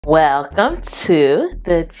Welcome to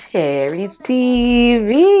the Cherries TV.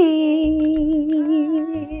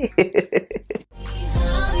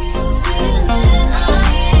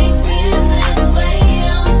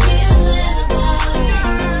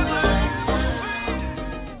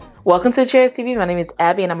 Welcome to Cherries TV. My name is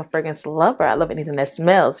Abby and I'm a fragrance lover. I love anything that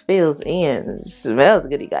smells, feels, and smells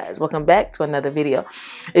good, you guys. Welcome back to another video.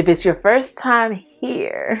 If it's your first time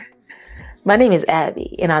here, my name is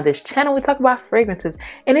Abby, and on this channel we talk about fragrances.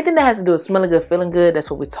 Anything that has to do with smelling good, feeling good, that's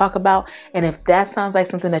what we talk about. And if that sounds like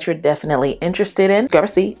something that you're definitely interested in, grab a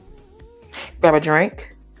seat, grab a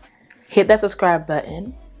drink, hit that subscribe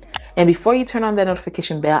button. And before you turn on that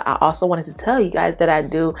notification bell, I also wanted to tell you guys that I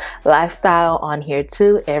do lifestyle on here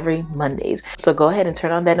too every Mondays. So go ahead and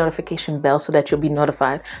turn on that notification bell so that you'll be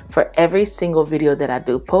notified for every single video that I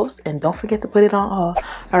do post. And don't forget to put it on all.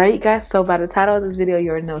 All right, you guys. So by the title of this video, you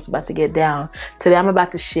already know it's about to get down. Today, I'm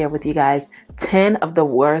about to share with you guys 10 of the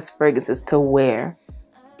worst fragrances to wear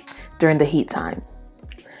during the heat time.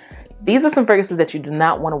 These are some fragrances that you do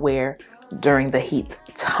not want to wear during the heat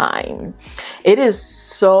time. It is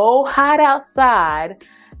so hot outside,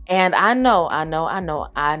 and I know. I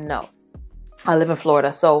live in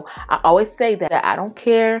Florida, so I always say that I don't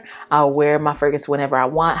care. I'll wear my fragrance whenever I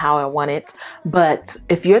want, how I want it. But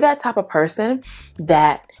if you're that type of person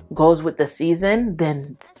that goes with the season,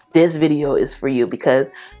 then this video is for you, because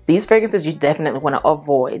these fragrances you definitely want to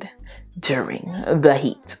avoid during the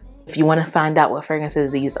heat. If you want to find out what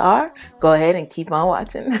fragrances these are, go ahead and keep on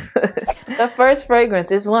watching. The first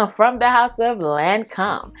fragrance is one from the house of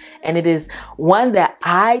Lancôme, and it is one that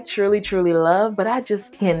I truly love, but I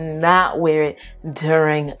just cannot wear it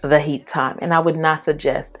during the heat time. And I would not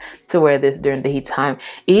suggest to wear this during the heat time,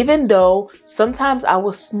 even though sometimes I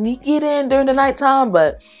will sneak it in during the nighttime,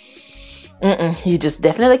 but you just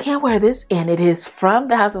definitely can't wear this. And it is from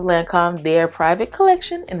the house of Lancôme, their private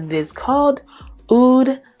collection, and it is called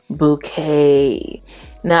Oud Bouquet.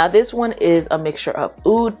 Now this one is a mixture of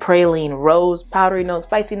oud, praline, rose, powdery notes,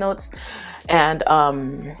 spicy notes, and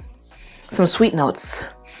some sweet notes.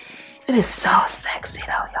 It is so sexy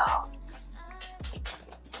though, y'all.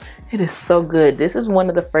 It is so good. This is one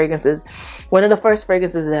of the fragrances, one of the first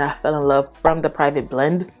fragrances that I fell in love from the private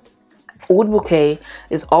blend. Oud Bouquet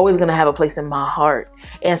is always going to have a place in my heart,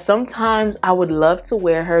 and sometimes I would love to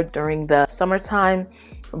wear her during the summertime,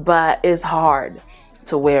 but it's hard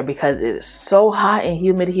to wear because it is so hot and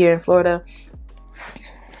humid here in Florida.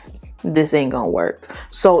 This ain't gonna work.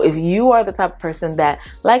 So if you are the type of person that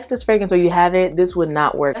likes this fragrance or you have it, this would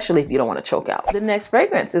not work, especially if you don't want to choke out. The next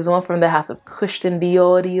fragrance is one from the house of Christian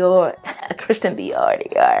Dior. Christian Dior.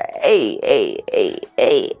 Hey.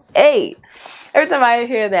 Every time I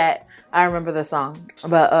hear that, I remember the song.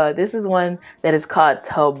 But this is one that is called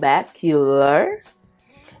Tobacolor.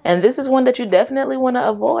 And this is one that you definitely want to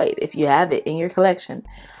avoid if you have it in your collection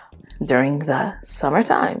during the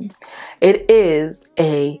summertime. It is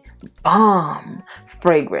a bomb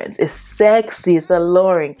fragrance. It's sexy, it's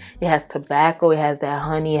alluring. It has tobacco, it has that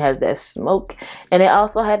honey, it has that smoke, and it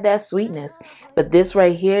also has that sweetness. But this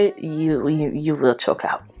right here, you will choke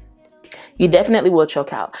out. You definitely will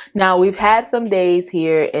choke out. Now we've had some days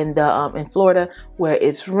here in the in Florida where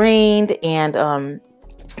it's rained, and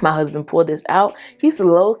my husband pulled this out. He's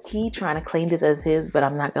low-key trying to claim this as his, but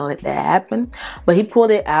I'm not gonna let that happen. But he pulled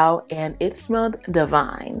it out and it smelled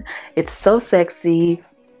divine. It's so sexy.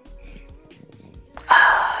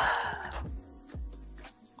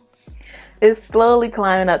 It's slowly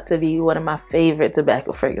climbing up to be one of my favorite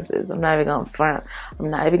tobacco fragrances. I'm not even gonna front. I'm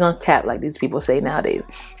not even gonna cap like these people say nowadays.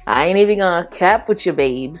 I ain't even gonna cap with you,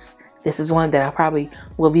 babes. This is one that I probably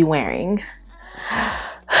will be wearing.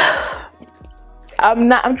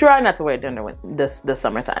 I'm trying not to wear it during the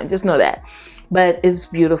summertime. Just know that. But it's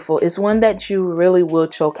beautiful. It's one that you really will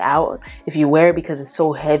choke out if you wear it because it's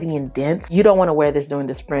so heavy and dense. You don't want to wear this during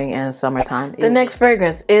the spring and summertime. The next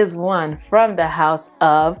fragrance is one from the house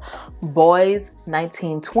of Bois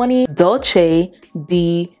 1920, Dolce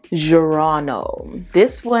di Giorno.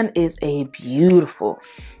 This one is a beautiful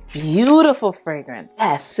fragrance. It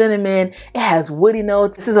has cinnamon, it has woody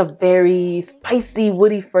notes. This is a very spicy,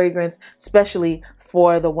 woody fragrance, especially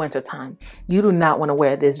for the winter time. You do not want to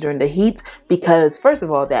wear this during the heat because, first of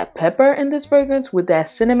all, that pepper in this fragrance with that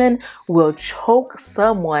cinnamon will choke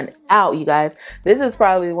someone out, you guys. This is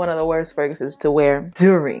probably one of the worst fragrances to wear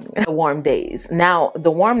during the warm days. Now,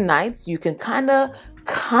 the warm nights, you can kind of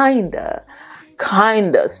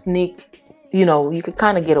sneak, you know, you could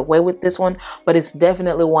kind of get away with this one, but it's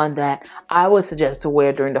definitely one that I would suggest to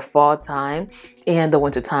wear during the fall time and the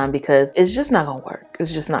winter time because it's just not gonna work.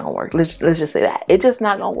 It's just not gonna work. Let's just say that. It's just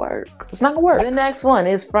not gonna work. It's not gonna work. The next one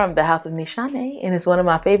is from the House of Nishane, and it's one of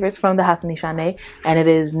my favorites from the House of Nishane, and it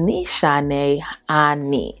is Nishane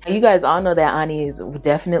Ani. You guys all know that Ani is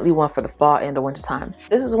definitely one for the fall and the winter time.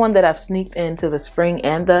 This is one that I've sneaked into the spring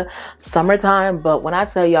and the summertime, but when I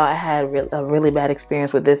tell y'all I had a really bad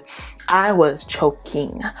experience with this, I was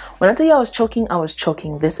choking. When I tell you I was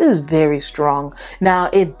choking. This is very strong. Now,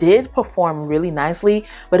 it did perform really nicely,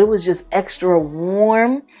 but it was just extra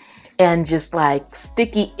warm and just like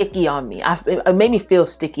sticky, icky on me. It made me feel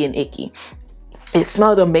sticky and icky. It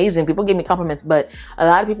smelled amazing. People gave me compliments, but a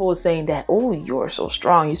lot of people were saying that, oh, you're so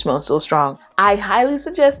strong. You smell so strong. I highly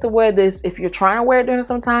suggest to wear this if you're trying to wear it during the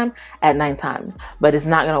summertime at nighttime, but it's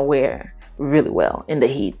not gonna wear really well in the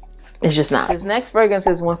heat. It's just not. This next fragrance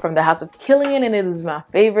is one from the House of Kilian, and it is my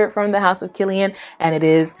favorite from the House of Kilian, and it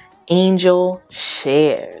is Angel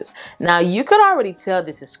Shares. Now, you could already tell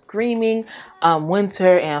this is screaming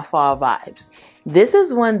winter and fall vibes. This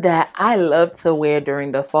is one that I love to wear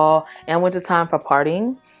during the fall and winter time for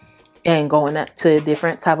partying and going to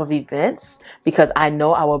different type of events because I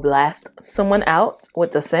know I will blast someone out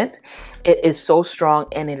with the scent. It is so strong,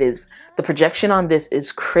 and the projection on this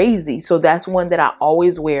is crazy. So that's one that I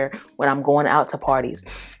always wear when I'm going out to parties.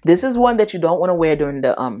 This is one that you don't want to wear during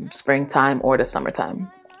the springtime or the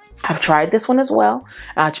summertime. I've tried this one as well.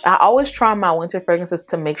 I always try my winter fragrances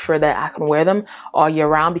to make sure that I can wear them all year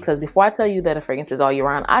round, because before I tell you that a fragrance is all year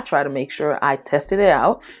round, I try to make sure I tested it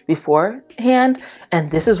out beforehand.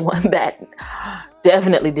 And this is one that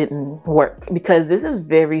definitely didn't work because this is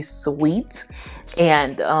very sweet,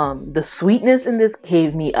 and the sweetness in this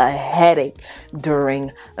gave me a headache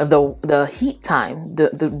during the heat time,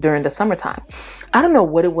 during the summertime. I don't know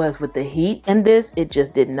what it was with the heat in this. It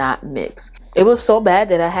just did not mix. It was so bad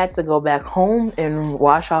that I had to go back home and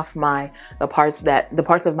wash off the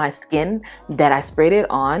parts of my skin that I sprayed it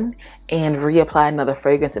on and reapply another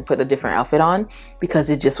fragrance and put a different outfit on because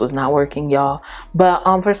it just was not working, y'all. But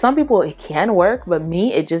for some people it can work, but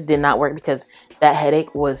me, it just did not work because that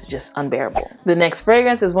headache was just unbearable. The next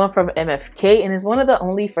fragrance is one from MFK, and it's one of the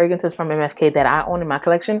only fragrances from MFK that I own in my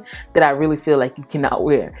collection that I really feel like you cannot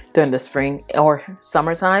wear during the spring or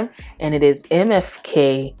summertime, and it is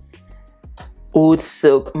MFK Oud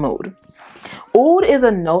Silk Mode. Oud is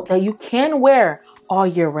a note that you can wear all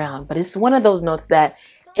year round, but it's one of those notes that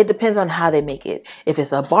it depends on how they make it. If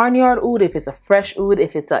it's a barnyard oud, if it's a fresh oud,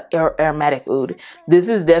 if it's an aromatic oud. This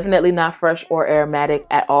is definitely not fresh or aromatic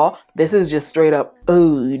at all. This is just straight up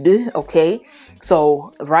oud, okay?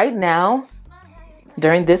 So right now,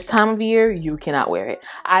 during this time of year, you cannot wear it.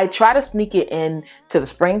 I try to sneak it in to the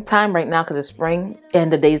springtime right now because it's spring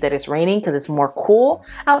and the days that it's raining because it's more cool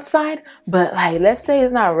outside. But like, let's say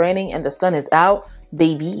it's not raining and the sun is out,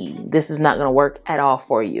 baby, this is not gonna work at all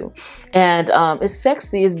for you. And it's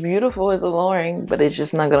sexy, it's beautiful, it's alluring, but it's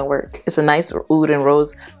just not gonna work. It's a nice oud and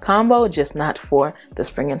rose combo, just not for the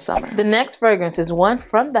spring and summer. The next fragrance is one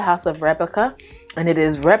from the House of Replica, and it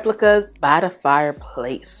is Replicas by the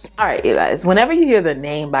Fireplace. All right, you guys, whenever you hear the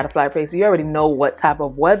name by the Fireplace, you already know what type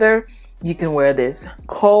of weather you can wear this.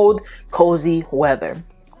 Cold, cozy weather,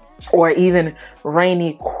 or even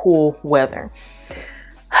rainy, cool weather.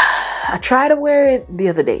 I tried to wear it the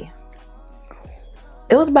other day.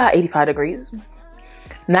 It was about 85 degrees.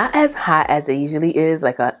 Not as hot as it usually is,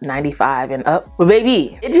 like a 95 and up. But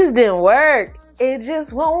baby, it just didn't work. It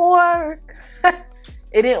just won't work.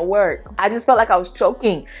 It didn't work. I just felt like I was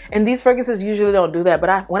choking. And these fragrances usually don't do that.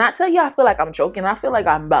 But when I tell you I feel like I'm choking, I feel like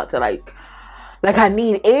I'm about to like I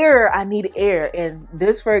need air. I need air. And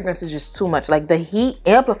this fragrance is just too much. Like the heat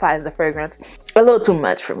amplifies the fragrance a little too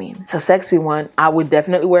much for me. It's a sexy one. I would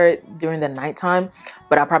definitely wear it during the nighttime,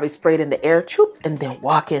 but I'll probably spray it in the air, choop, and then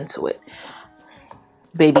walk into it.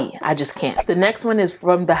 Baby, I just can't. The next one is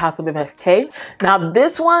from the House of MFK. Now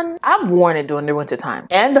this one, I've worn it during the winter time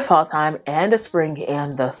and the fall time and the spring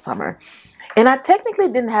and the summer. And I technically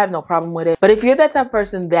didn't have no problem with it. But if you're that type of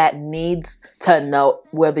person that needs to know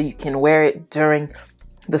whether you can wear it during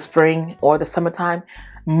the spring or the summertime,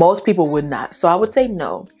 most people would not. So I would say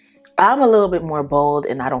no. I'm a little bit more bold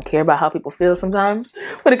and I don't care about how people feel sometimes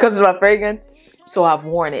when it comes to my fragrance. So I've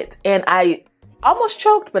worn it and I almost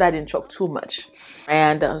choked, but I didn't choke too much.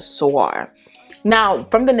 And Soir. Now,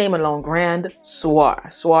 from the name alone, Grand Soir.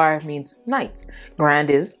 Soir means night. Grand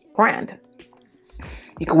is grand.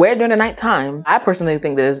 You can wear it during the nighttime. I personally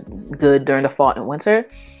think that it's good during the fall and winter.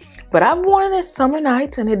 But I've worn it summer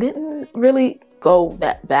nights and it didn't really go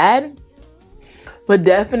that bad. But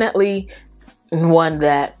definitely one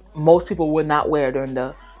that most people would not wear during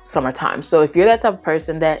the summertime. So if you're that type of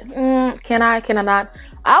person that, can I not?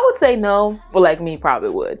 I would say no, but like me, probably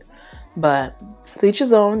would. But to each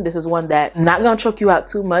his own. This is one that not gonna choke you out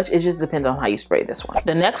too much. It just depends on how you spray this one.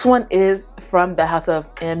 The next one is from the house of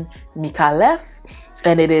M. Micallef,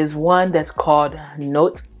 and it is one that's called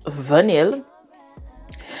Note Vanille.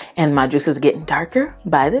 And my juice is getting darker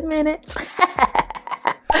by the minute.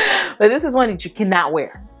 But this is one that you cannot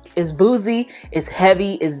wear. It's boozy, it's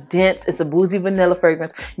heavy, it's dense, it's a boozy vanilla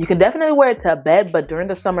fragrance. You can definitely wear it to bed, but during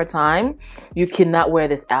the summertime, you cannot wear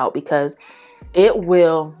this out because it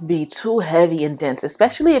will be too heavy and dense,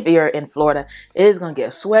 especially if you're in Florida. It is going to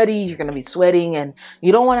get sweaty. You're going to be sweating, and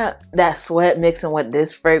you don't want that sweat mixing with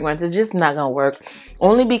this fragrance. It's just not going to work,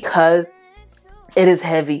 only because it is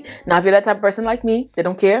heavy. Now, if you're that type of person like me, they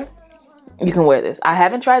don't care, you can wear this. I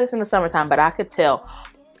haven't tried this in the summertime, but I could tell.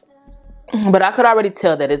 But I could already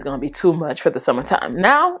tell that it's going to be too much for the summertime.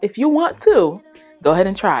 Now, if you want to, go ahead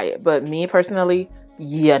and try it. But me personally,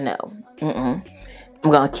 yeah, no. I'm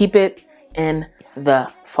going to keep it in the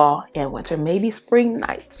fall and winter, maybe spring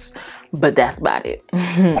nights, but that's about it.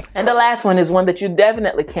 And the last one is one that you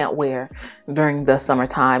definitely can't wear during the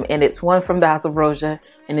summertime, and it's one from the house of Roja,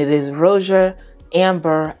 and it is Roja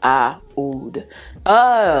Amber Oud.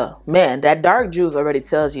 Man, that dark juice already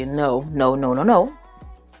tells you no.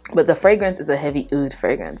 But the fragrance is a heavy oud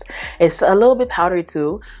fragrance. It's a little bit powdery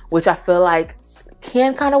too, which I feel like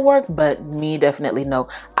can kind of work, but me definitely no.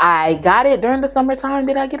 I got it during the summertime.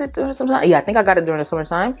 Did I get it during the summertime? Yeah, I think I got it during the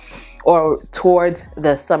summertime or towards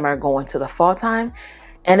the summer going to the fall time.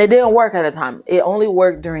 And it didn't work at the time. It only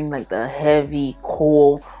worked during like the heavy,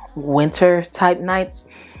 cool winter type nights,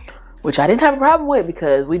 which I didn't have a problem with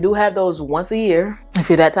because we do have those once a year. If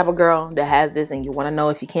you're that type of girl that has this and you want to know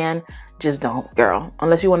if you can, just don't, girl.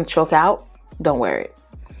 Unless you want to choke out, don't wear it.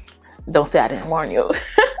 Don't say I didn't warn you.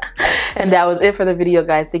 And that was it for the video,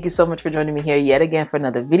 guys. Thank you so much for joining me here yet again for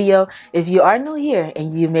another video. If you are new here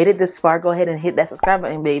and you made it this far, go ahead and hit that subscribe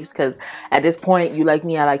button, babes, because at this point, you like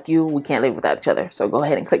me, I like you. We can't live without each other. So go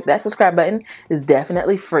ahead and click that subscribe button. It's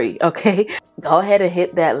definitely free, okay? Go ahead and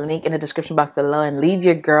hit that link in the description box below and leave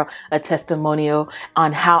your girl a testimonial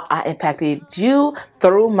on how I impacted you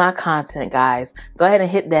through my content, guys. Go ahead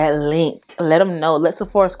and hit that link. Let them know. Let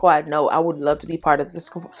Sephora Squad know. I would love to be part of the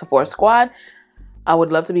Sephora Squad. I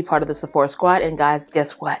would love to be part of the Sephora Squad. And guys,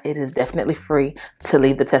 guess what? It is definitely free to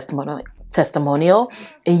leave the testimonial.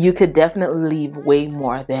 And you could definitely leave way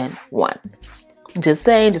more than one. Just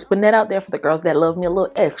saying, just putting that out there for the girls that love me a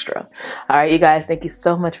little extra. All right, you guys, thank you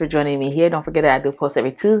so much for joining me here. Don't forget that I do post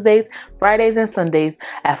every Tuesdays, Fridays, and Sundays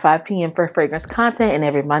at 5 p.m. for fragrance content and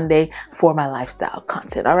every Monday for my lifestyle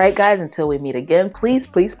content. All right, guys, until we meet again, please,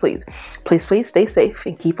 please, please, please, please stay safe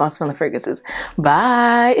and keep on smelling fragrances.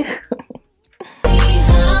 Bye.